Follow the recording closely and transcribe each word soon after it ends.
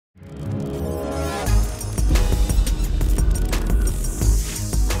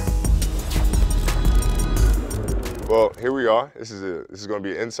Well, here we are. This is going to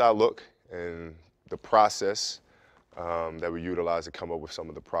be an inside look and the process that we utilize to come up with some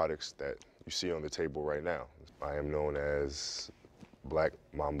of the products that you see on the table right now. I am known as Black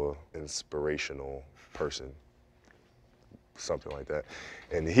Mamba Inspirational Person, something like that.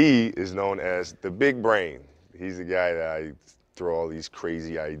 And he is known as the Big Brain. He's the guy that I throw all these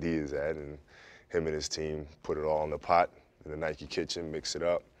crazy ideas at, and him and his team put it all in the pot in the Nike kitchen, mix it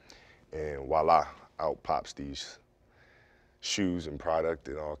up, and voila, out pops these shoes and product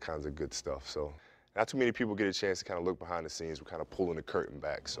and all kinds of good stuff. So not too many people get a chance to kind of look behind the scenes. We're kind of pulling the curtain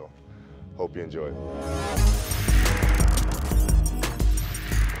back, so hope you enjoy it.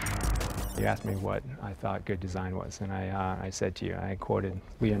 You asked me what I thought good design was, and I said to you, I quoted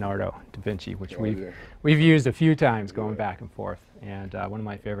Leonardo da Vinci, which we've used a few times going back and forth. And one of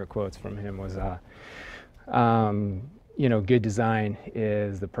my favorite quotes from him was, you know, good design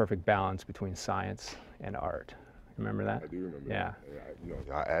is the perfect balance between science and art. Remember that? I do remember. Yeah.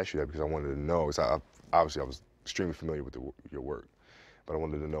 That. I asked you that because I wanted to know. Obviously, I was extremely familiar with your work, but I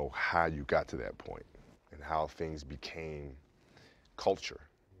wanted to know how you got to that point and how things became culture.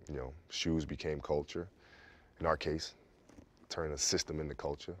 You know, shoes became culture. In our case, turn a system into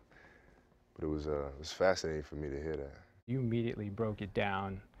culture. But it was fascinating for me to hear that. You immediately broke it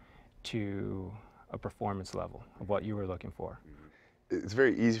down to a performance level of what you were looking for. It's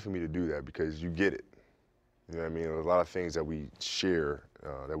very easy for me to do that because you get it. You know what I mean? There's a lot of things that we share,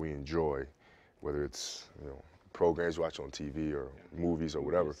 that we enjoy, whether it's, you know, programs you watch on TV or movies or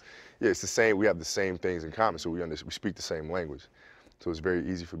whatever. Yeah, it's the same. We have the same things in common, so we speak the same language. So it's very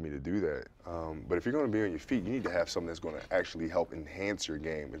easy for me to do that. But if you're going to be on your feet, you need to have something that's going to actually help enhance your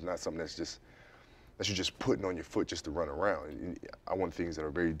game. It's not something that you're just putting on your foot just to run around. I want things that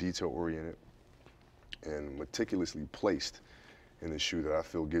are very detail-oriented and meticulously placed in the shoe that I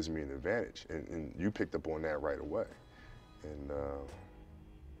feel gives me an advantage. And you picked up on that right away. And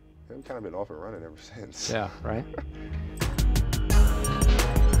I've kind of been off and running ever since. Yeah, right?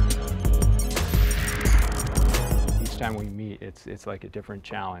 Each time we meet, it's like a different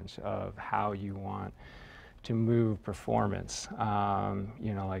challenge of how you want to move performance.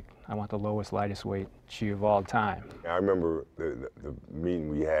 You know, like I want the lowest, lightest weight shoe of all time. I remember the meeting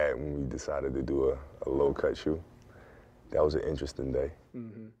we had when we decided to do a low-cut shoe. That was an interesting day.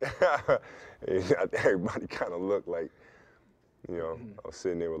 Mm-hmm. Everybody kind of looked like, you know, I was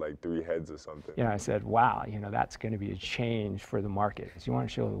sitting there with like 3 heads or something. You know, I said, wow, you know, that's going to be a change for the market. Because you want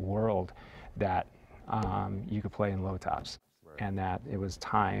to show the world that you could play in low tops. Right. And that it was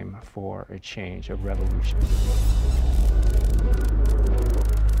time for a change, a revolution.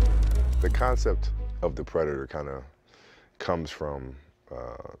 The concept of the Predator kind of comes from,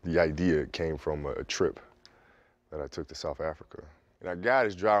 the idea came from a trip that I took to South Africa. And our guide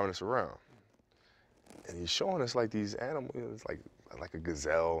is driving us around. And he's showing us like these animals, you know, it's like a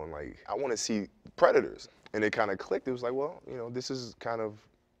gazelle, and like, I want to see predators. And it kind of clicked. It was like, well, you know, this is kind of,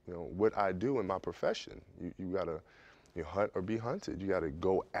 you know, what I do in my profession. You gotta, you hunt or be hunted. You gotta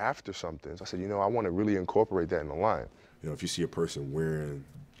go after something. So I said, you know, I want to really incorporate that in the line. You know, if you see a person wearing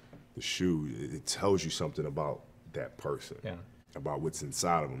the shoe, it tells you something about that person. Yeah. About what's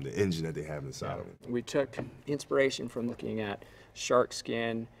inside of them, the engine that they have inside of them. We took inspiration from looking at shark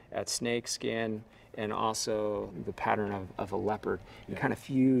skin, at snake skin, and also the pattern of a leopard. We kind of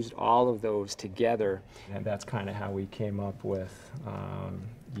fused all of those together, and that's kind of how we came up with,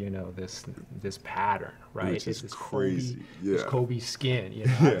 you know, this pattern, right? Which is crazy. This Kobe skin, you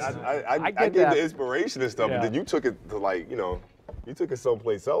know. Yeah. I get the inspiration and stuff, but then you took it to, like, you know, you took it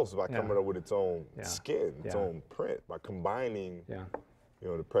someplace else by coming up with its own skin, its own print, by combining, you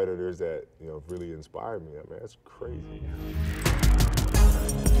know, the predators that, you know, really inspired me. I mean, that's crazy.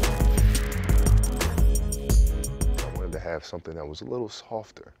 I wanted to have something that was a little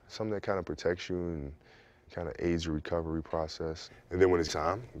softer, something that kind of protects you and kind of aids your recovery process. And then when it's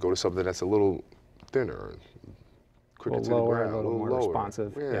time, go to something that's a little thinner, quicker to the ground, a little more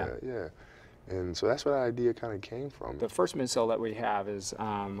responsive. Yeah. And so that's where that idea kind of came from. The first midsole that we have is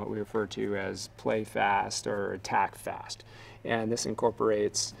what we refer to as play fast or attack fast. And this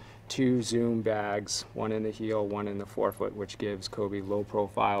incorporates 2 zoom bags, one in the heel, one in the forefoot, which gives Kobe low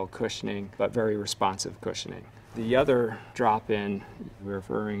profile cushioning, but very responsive cushioning. The other drop-in we're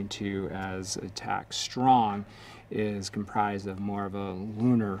referring to as attack strong is comprised of more of a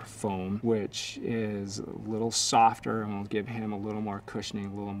lunar foam, which is a little softer and will give him a little more cushioning,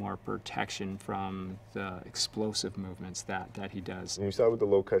 a little more protection from the explosive movements that he does. And you started with the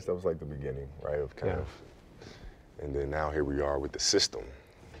low cuts, that was like the beginning, right? Of kind of, and then now here we are with the system.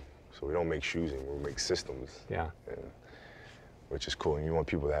 So we don't make shoes anymore, we make systems. Yeah. And which is cool. And you want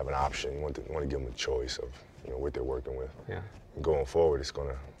people to have an option. You want to give them a choice of, you know, what they're working with. Yeah. And going forward, it's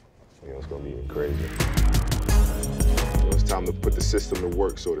gonna, you know, it's gonna be even crazy. So it's time to put the system to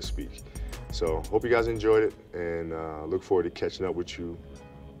work, so to speak. So hope you guys enjoyed it, and look forward to catching up with you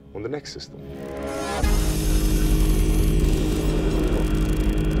on the next system.